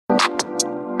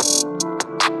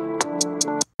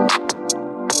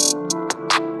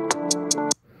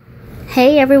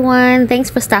Hey everyone, thanks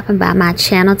for stopping by my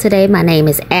channel today. My name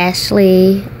is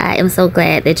Ashley. I am so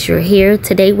glad that you're here.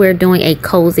 Today we're doing a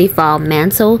cozy fall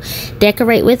mantle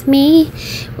decorate with me.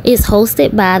 It's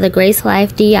hosted by the Grace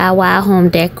Life DIY Home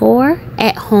Decor,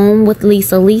 At Home with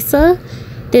Lisa,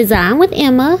 Design with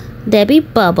Emma, Debbie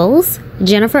Bubbles,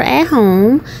 Jennifer at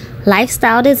Home,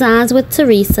 Lifestyle Designs with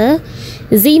Teresa,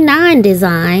 Z9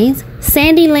 Designs,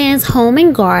 Sandyland's Home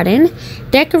and Garden,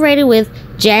 decorated with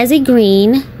Jazzy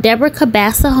Green, Deborah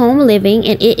Cabassa Home Living,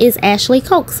 and it is Ashley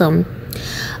Coxum.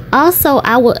 Also,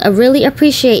 I would really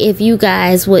appreciate if you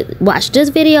guys would watch this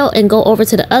video and go over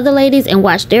to the other ladies and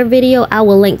watch their video. I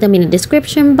will link them in the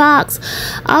description box.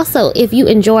 Also, if you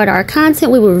enjoyed our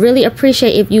content, we would really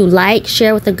appreciate if you like,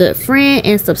 share with a good friend,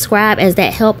 and subscribe, as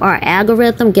that help our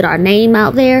algorithm get our name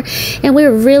out there. And we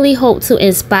really hope to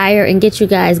inspire and get you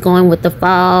guys going with the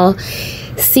fall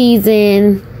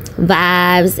season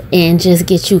vibes and just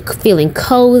get you feeling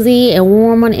cozy and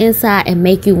warm on the inside and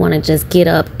make you want to just get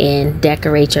up and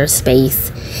decorate your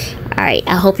space. All right,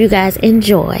 I hope you guys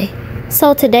enjoy.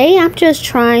 So today I'm just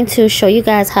trying to show you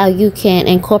guys how you can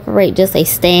incorporate just a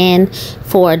stand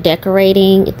for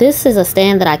decorating. This is a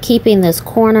stand that I keep in this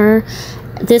corner.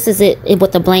 This is it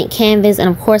with the blank canvas, and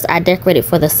of course I decorated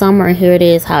for the summer, and here it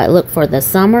is how it looked for the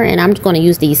summer. And I'm going to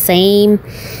use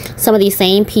some of these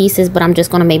same pieces, but I'm just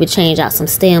going to maybe change out some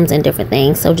stems and different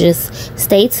things. So just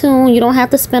stay tuned. You don't have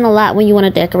to spend a lot when you want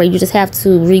to decorate. You just have to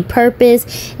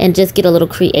repurpose and just get a little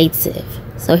creative.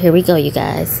 So here we go, you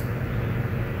guys.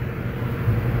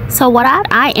 So what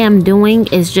I am doing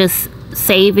is just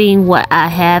saving what I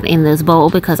have in this bowl,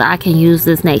 because I can use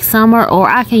this next summer, or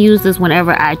I can use this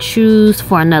whenever I choose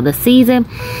for another season.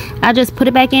 I just put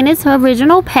it back in its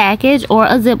original package or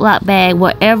a Ziploc bag,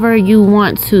 whatever you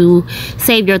want to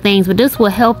save your things. But this will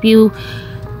help you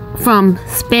from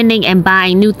spending and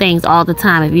buying new things all the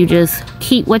time if you just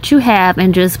keep what you have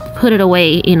and just put it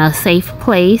away in a safe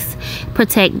place,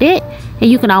 protect it, and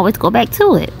you can always go back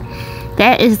to it.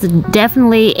 That is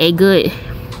definitely a good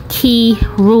key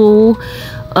rule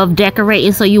of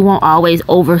decorating, so you won't always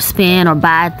overspend or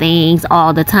buy things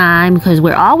all the time, because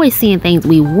we're always seeing things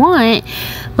we want.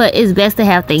 But it's best to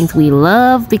have things we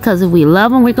love, because if we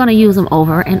love them, we're going to use them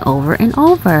over and over and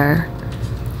over.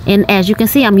 And as you can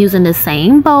see, I'm using the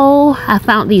same bowl. I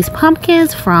found these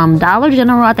pumpkins from Dollar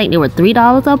General. I think they were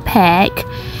 $3 a pack,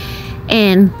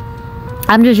 and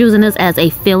I'm just using this as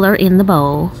a filler in the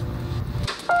bowl.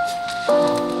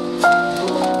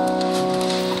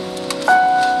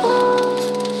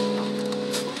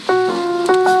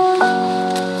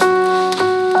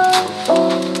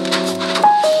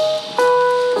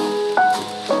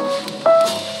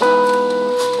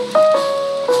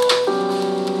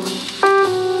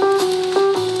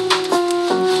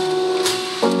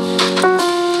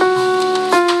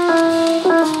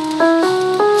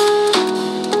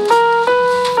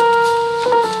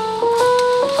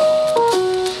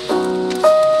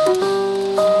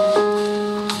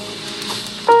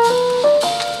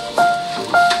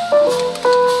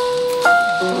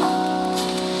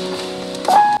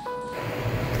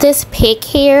 This pick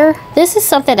here, this is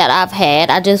something that I've had.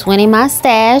 I just went in my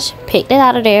stash, picked it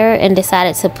out of there, and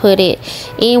decided to put it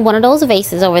in one of those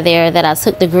vases over there that I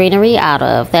took the greenery out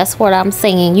of. That's what I'm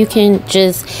saying. You can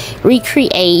just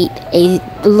recreate a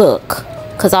look,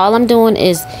 because all I'm doing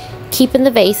is keeping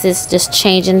the vases, just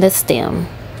changing the stem.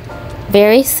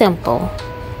 Very simple,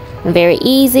 very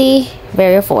easy,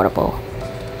 very affordable.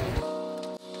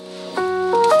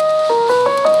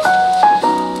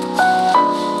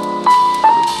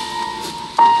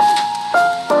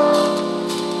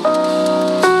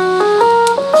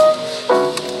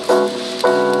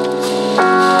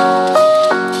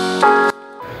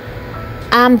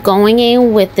 I'm going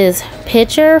in with this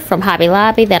picture from Hobby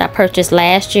Lobby that I purchased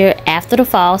last year after the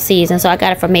fall season. So I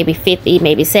got it for maybe 50,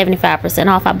 maybe 75%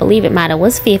 off. I believe it might have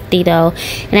was 50 though.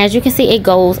 And as you can see, it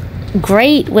goes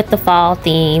great with the fall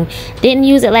theme. Didn't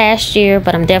use it last year,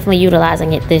 but I'm definitely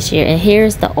utilizing it this year. And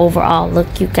here's the overall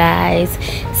look, you guys.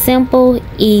 Simple,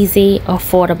 easy,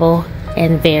 affordable,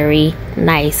 and very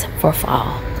nice for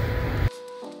fall.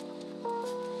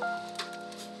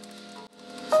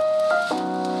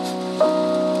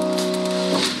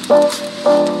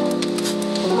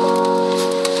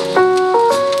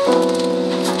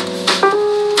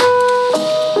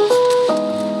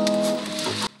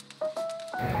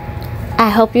 I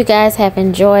hope you guys have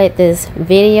enjoyed this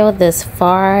video this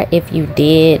far. If you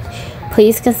did,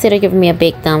 please consider giving me a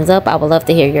big thumbs up. I would love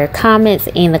to hear your comments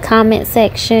in the comment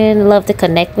section. Love to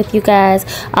connect with you guys.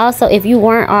 Also, if you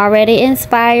weren't already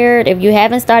inspired, if you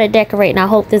haven't started decorating, I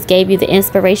hope this gave you the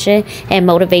inspiration and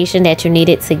motivation that you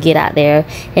needed to get out there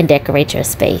and decorate your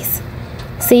space.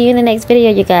 See you in the next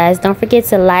video, you guys. Don't forget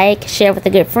to like, share with a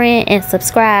good friend, and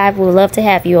subscribe. We'd love to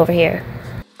have you over here.